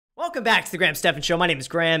Welcome back to the Graham Stephan Show. My name is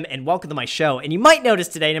Graham, and welcome to my show. And you might notice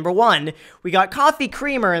today, number one, we got coffee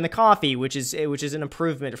creamer in the coffee, which is an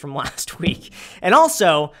improvement from last week. And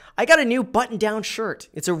also, I got a new button-down shirt.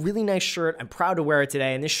 It's a really nice shirt. I'm proud to wear it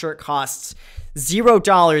today, and this shirt costs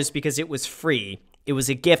 $0 because it was free. It was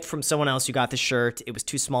a gift from someone else who got the shirt. It was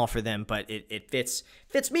too small for them, but it fits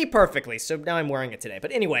me perfectly. So now I'm wearing it today.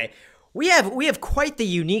 But anyway, we have quite the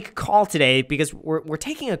unique call today because we're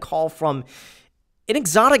taking a call from an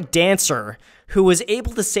exotic dancer who was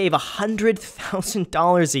able to save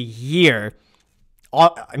 $100,000 a year.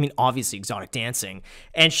 I mean, obviously exotic dancing.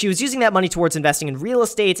 And she was using that money towards investing in real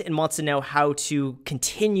estate and wants to know how to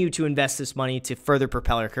continue to invest this money to further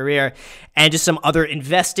propel her career and just some other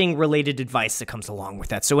investing related advice that comes along with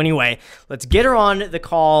that. So anyway, let's get her on the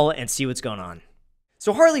call and see what's going on.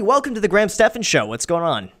 So Harley, welcome to the Graham Stephan Show. What's going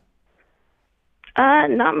on?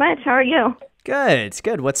 Not much. How are you?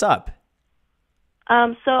 Good. What's up?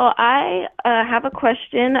 So I have a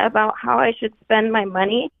question about how I should spend my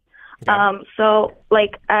money. Okay.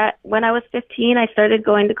 When I was 15, I started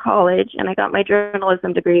going to college, and I got my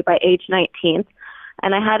journalism degree by age 19.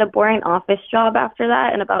 And I had a boring office job after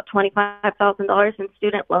that and about $25,000 in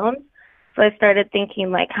student loans. So I started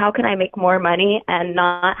thinking, how can I make more money and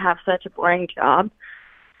not have such a boring job?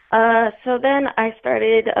 So then I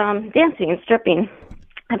started dancing and stripping.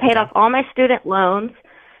 I paid off all my student loans.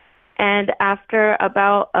 And after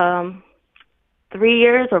about 3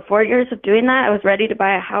 years or 4 years of doing that, I was ready to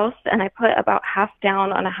buy a house, and I put about half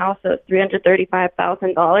down on a house that was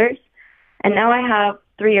 $335,000. And now I have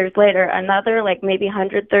 3 years later another maybe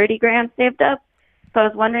 130 grand saved up. So I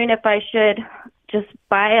was wondering if I should just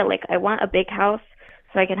buy I want a big house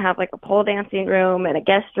so I can have a pole dancing room and a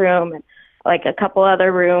guest room and a couple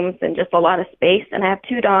other rooms and just a lot of space. And I have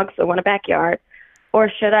 2 dogs, so one a backyard. Or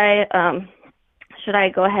should I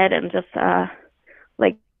go ahead and just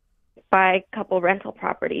buy a couple rental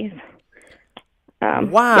properties?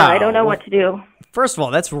 Wow. Yeah, I don't know what to do. First of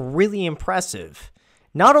all, that's really impressive.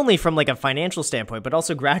 Not only from a financial standpoint, but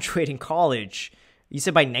also graduating college. You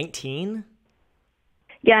said by 19?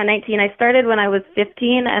 Yeah, 19. I started when I was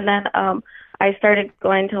 15, and then I started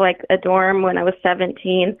going to a dorm when I was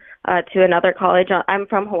 17 to another college. I'm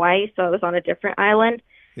from Hawaii, so I was on a different island.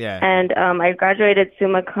 Yeah. And I graduated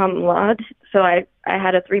summa cum laude, so I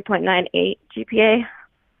had a 3.98 GPA.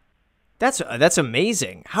 That's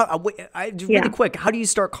amazing. Really quick, how do you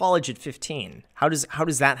start college at 15? How does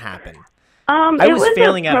that happen? I was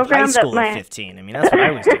failing out of high school at 15. I mean, that's what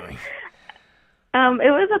I was doing.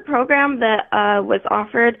 It was a program that was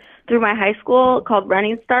offered through my high school called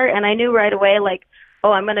Running Start, and I knew right away,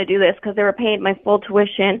 I'm going to do this because they were paying my full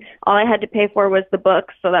tuition. All I had to pay for was the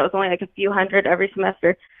books, so that was only a few hundred every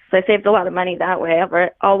semester. So I saved a lot of money that way. I've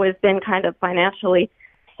always been kind of financially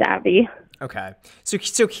savvy. Okay.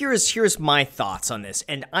 So here's my thoughts on this,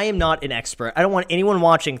 and I am not an expert. I don't want anyone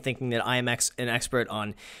watching thinking that I am an expert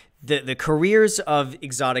on the careers of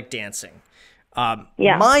exotic dancing.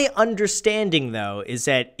 Yeah. My understanding, though, is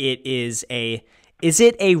that is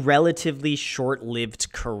it a relatively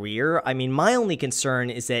short-lived career? I mean, my only concern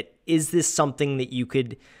is this something that you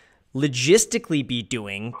could logistically be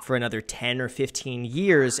doing for another 10 or 15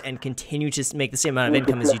 years and continue to make the same amount of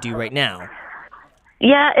income as you do right now?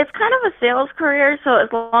 Yeah, it's kind of a sales career, so as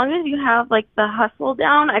long as you have the hustle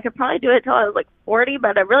down, I could probably do it till I was 40,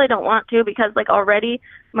 but I really don't want to because already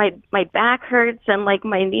my back hurts and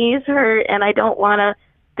my knees hurt, and I don't want to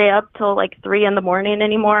stay up till 3 in the morning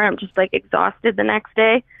anymore. I'm just exhausted the next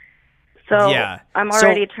day. So yeah. I'm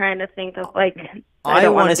already trying to think of I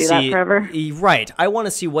don't want to do that forever. Right. I want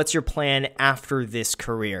to see what's your plan after this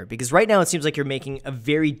career, because right now it seems like you're making a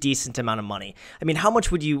very decent amount of money. I mean, how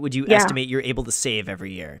much would you estimate you're able to save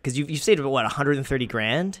every year? Because you've saved about 130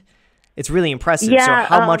 grand. It's really impressive. Yeah, so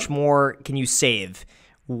how much more can you save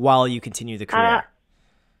while you continue the career?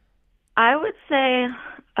 I would say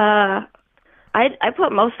I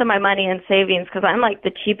put most of my money in savings because I'm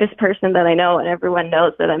the cheapest person that I know, and everyone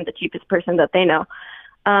knows that I'm the cheapest person that they know.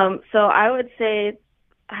 So I would say,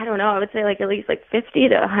 I don't know, I would say at least 50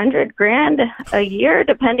 to 100 grand a year,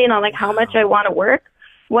 depending on how much I want to work.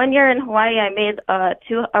 1 year in Hawaii, I made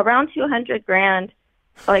around 200 grand,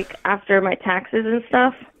 after my taxes and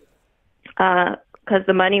stuff, because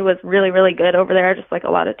the money was really, really good over there, just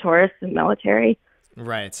a lot of tourists and military.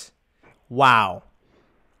 Right. Wow.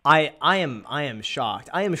 I am shocked.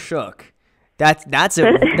 I am shook. That's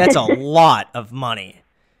a lot of money.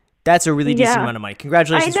 That's a really decent amount of money.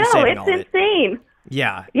 Congratulations for saving all of it. It's insane.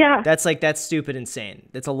 Yeah. Yeah. That's stupid insane.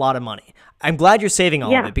 That's a lot of money. I'm glad you're saving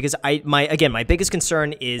all of it because my biggest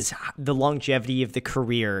concern is the longevity of the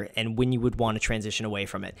career and when you would want to transition away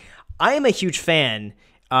from it. I am a huge fan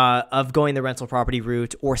of going the rental property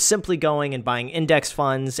route, or simply going and buying index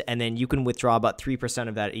funds, and then you can withdraw about 3%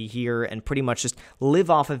 of that a year and pretty much just live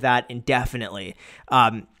off of that indefinitely.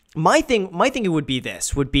 My thing would be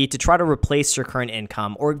to try to replace your current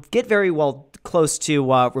income, or get very well close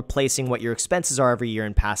to replacing what your expenses are every year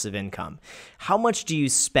in passive income. How much do you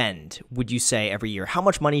spend, would you say, every year? How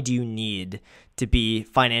much money do you need to be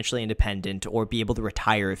financially independent or be able to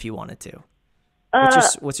retire if you wanted to?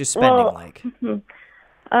 What's your spending like?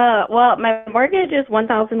 Well, my mortgage is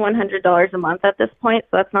 $1,100 a month at this point,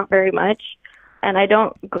 so that's not very much. And I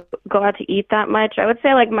don't go out to eat that much. I would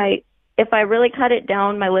say like if I really cut it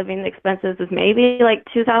down, my living expenses is maybe like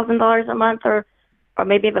 $2,000 a month, or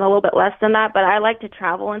maybe even a little bit less than that. But I like to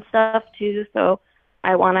travel and stuff too, so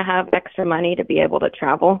I want to have extra money to be able to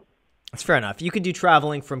travel. That's fair enough. You can do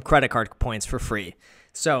traveling from credit card points for free.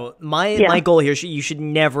 So my goal here, you should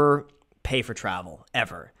never pay for travel,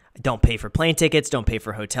 ever. Don't pay for plane tickets, don't pay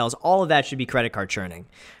for hotels. All of that should be credit card churning.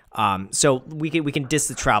 So we can diss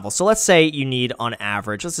the travel. So let's say you need on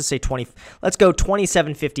average, let's just say let's go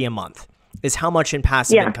 $27.50 a month is how much in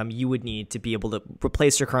passive income you would need to be able to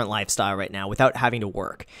replace your current lifestyle right now without having to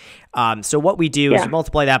work. So what we do is we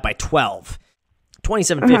multiply that by 12.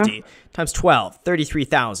 $27.50 times 12,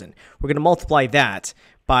 33,000. We're going to multiply that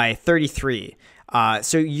by 33.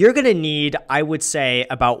 So you're going to need, I would say,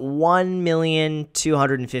 about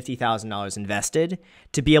 $1,250,000 invested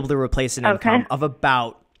to be able to replace an income of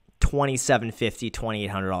about $2,750,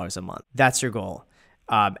 $2,800 a month. That's your goal.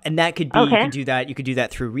 And that could be, you could do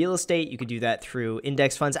that through real estate. You could do that through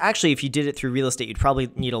index funds. Actually, if you did it through real estate, you'd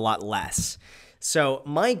probably need a lot less. So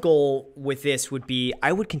my goal with this would be,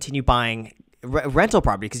 I would continue buying rental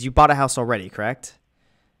property because you bought a house already, correct?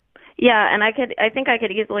 Yeah, and I think I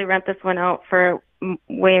could easily rent this one out for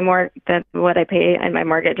way more than what I pay in my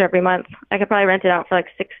mortgage every month. I could probably rent it out for like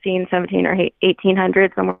 16, 17, or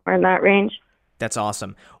 1,800, somewhere in that range. That's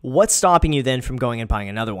awesome. What's stopping you then from going and buying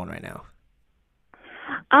another one right now?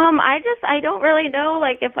 I don't really know,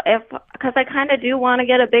 like if because I kind of do want to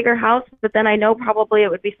get a bigger house, but then I know probably it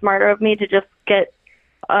would be smarter of me to just get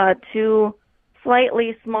two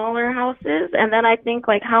slightly smaller houses, and then I think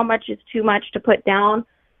like how much is too much to put down.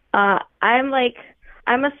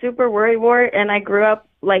 I'm a super worrywart, and I grew up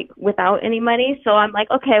like without any money, so I'm like,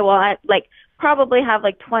 okay, well I like probably have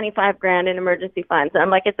like 25 grand in emergency funds. And I'm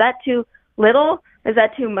like, is that too little? Is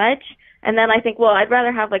that too much? And then I think, well, I'd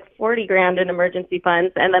rather have like 40 grand in emergency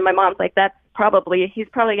funds. And then my mom's like, he's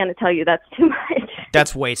probably going to tell you that's too much.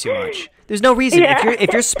 That's way too much. There's no reason.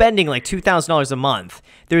 If you're spending like $2,000 a month,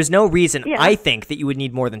 there's no reason I think that you would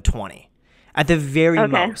need more than 20. At the very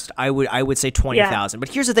most, I would say 20,000. But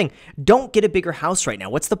here's the thing: don't get a bigger house right now.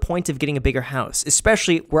 What's the point of getting a bigger house?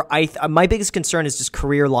 Especially where my biggest concern is just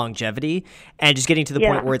career longevity and just getting to the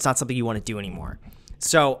point where it's not something you want to do anymore.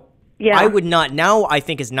 So I would not. Now I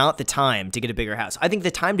think is not the time to get a bigger house. I think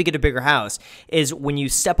the time to get a bigger house is when you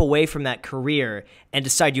step away from that career and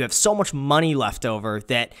decide you have so much money left over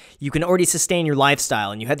that you can already sustain your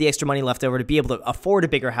lifestyle and you have the extra money left over to be able to afford a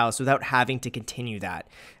bigger house without having to continue that.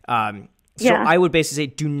 So I would basically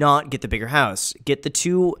say do not get the bigger house. Get the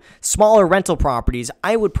two smaller rental properties.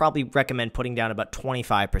 I would probably recommend putting down about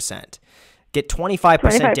 25%. Get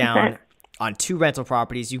 25% down on two rental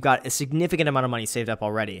properties. You've got a significant amount of money saved up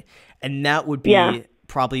already. And that would be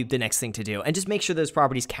probably the next thing to do. And just make sure those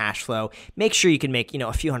properties cash flow. Make sure you can make,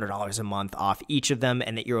 a few $100s a month off each of them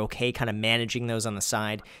and that you're okay kind of managing those on the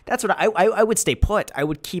side. That's what I would stay put. I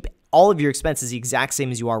would keep all of your expenses the exact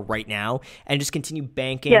same as you are right now and just continue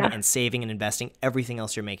banking and saving and investing everything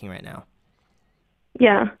else you're making right now.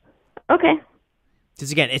 Yeah. Okay.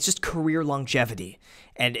 Because again, it's just career longevity.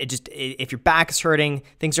 And if your back is hurting,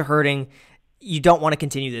 things are hurting, you don't want to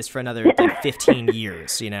continue this for another 15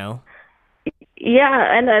 years, Yeah,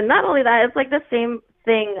 and not only that, it's like the same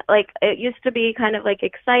thing. Like it used to be kind of like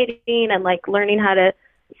exciting and like learning how to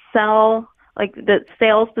sell, like the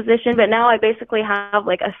sales position, but now I basically have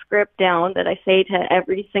like a script down that I say to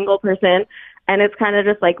every single person, and it's kind of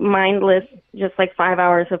just like mindless, just like 5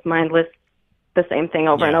 hours of mindless, the same thing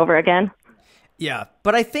over and over again. Yeah,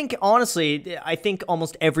 but I think honestly,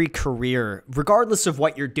 almost every career, regardless of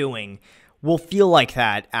what you're doing, will feel like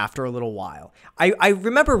that after a little while. I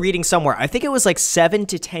remember reading somewhere, I think it was like 7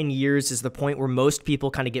 to 10 years is the point where most people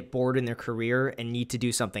kind of get bored in their career and need to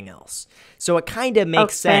do something else. So it kind of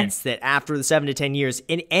makes sense that after the 7 to 10 years,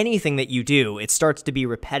 in anything that you do, it starts to be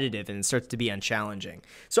repetitive and it starts to be unchallenging.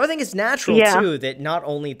 So I think it's natural too that not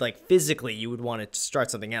only like physically you would want to start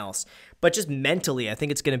something else, but just mentally, I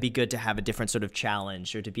think it's going to be good to have a different sort of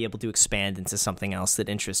challenge or to be able to expand into something else that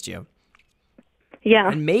interests you.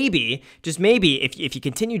 Yeah. And maybe, just maybe, if you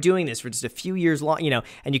continue doing this for just a few years long,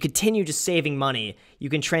 and you continue just saving money, you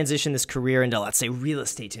can transition this career into, let's say, real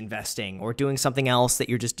estate investing or doing something else that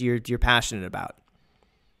you're passionate about.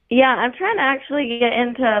 Yeah, I'm trying to actually get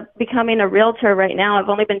into becoming a realtor right now. I've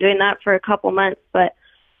only been doing that for a couple months, but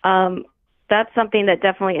that's something that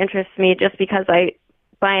definitely interests me just because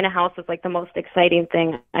buying a house is like the most exciting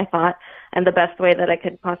thing, I thought, and the best way that I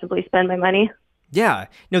could possibly spend my money. Yeah.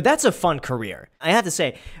 No, that's a fun career. I have to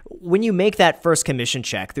say, when you make that first commission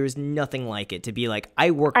check, there's nothing like it to be like,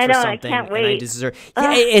 I worked for something I can't wait. and I deserve.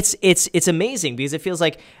 Yeah, it's amazing because it feels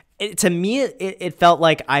like, to me, it felt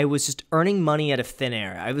like I was just earning money out of thin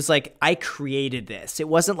air. I was like, I created this. It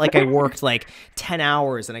wasn't like I worked like 10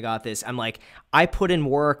 hours and I got this. I'm like, I put in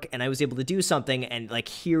work and I was able to do something, and like,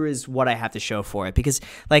 here is what I have to show for it. Because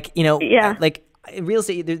like, like, in real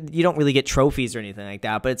estate, you don't really get trophies or anything like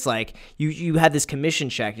that, but it's like you had this commission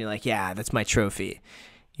check and you're like, yeah, that's my trophy.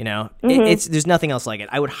 There's nothing else like it.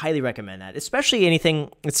 I would highly recommend that, especially anything.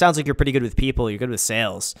 It sounds like you're pretty good with people. You're good with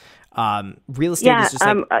sales. Real estate is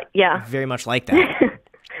just very much like that.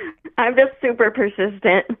 I'm just super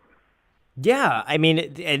persistent. Yeah, I mean,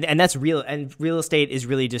 and that's real. And real estate is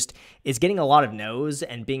really just getting a lot of no's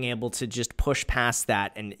and being able to just push past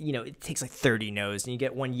that. And it takes like 30 no's, and you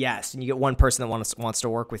get one yes, and you get one person that wants to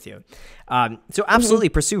work with you. So absolutely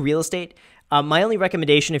pursue real estate. My only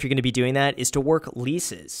recommendation, if you're going to be doing that, is to work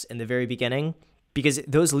leases in the very beginning, because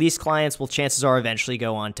those lease clients will, chances are, eventually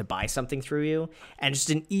go on to buy something through you. And it's just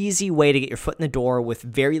an easy way to get your foot in the door with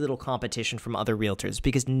very little competition from other realtors,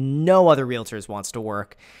 because no other realtors wants to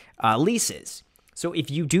work leases. So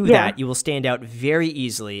if you do that, you will stand out very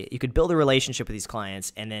easily. You could build a relationship with these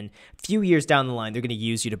clients, and then a few years down the line, they're going to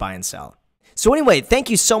use you to buy and sell. So anyway, thank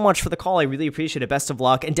you so much for the call. I really appreciate it. Best of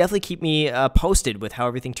luck, and definitely keep me posted with how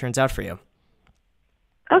everything turns out for you.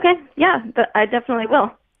 Okay. Yeah, I definitely will.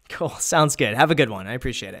 Cool. Sounds good. Have a good one. I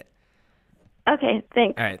appreciate it. Okay.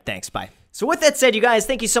 Thanks. All right. Thanks. Bye. So with that said, you guys,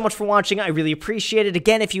 thank you so much for watching. I really appreciate it.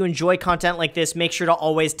 Again, if you enjoy content like this, make sure to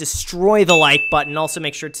always destroy the like button. Also,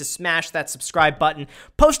 make sure to smash that subscribe button.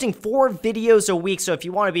 Posting 4 videos a week, so if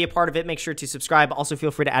you want to be a part of it, make sure to subscribe. Also,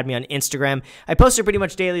 feel free to add me on Instagram. I post it pretty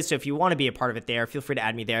much daily, so if you want to be a part of it there, feel free to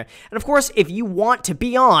add me there. And of course, if you want to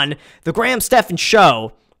be on The Graham Stephan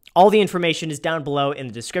Show, all the information is down below in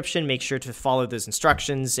the description. Make sure to follow those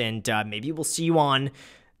instructions, and maybe we'll see you on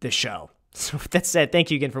the show. So with that said,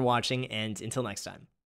 thank you again for watching, and until next time.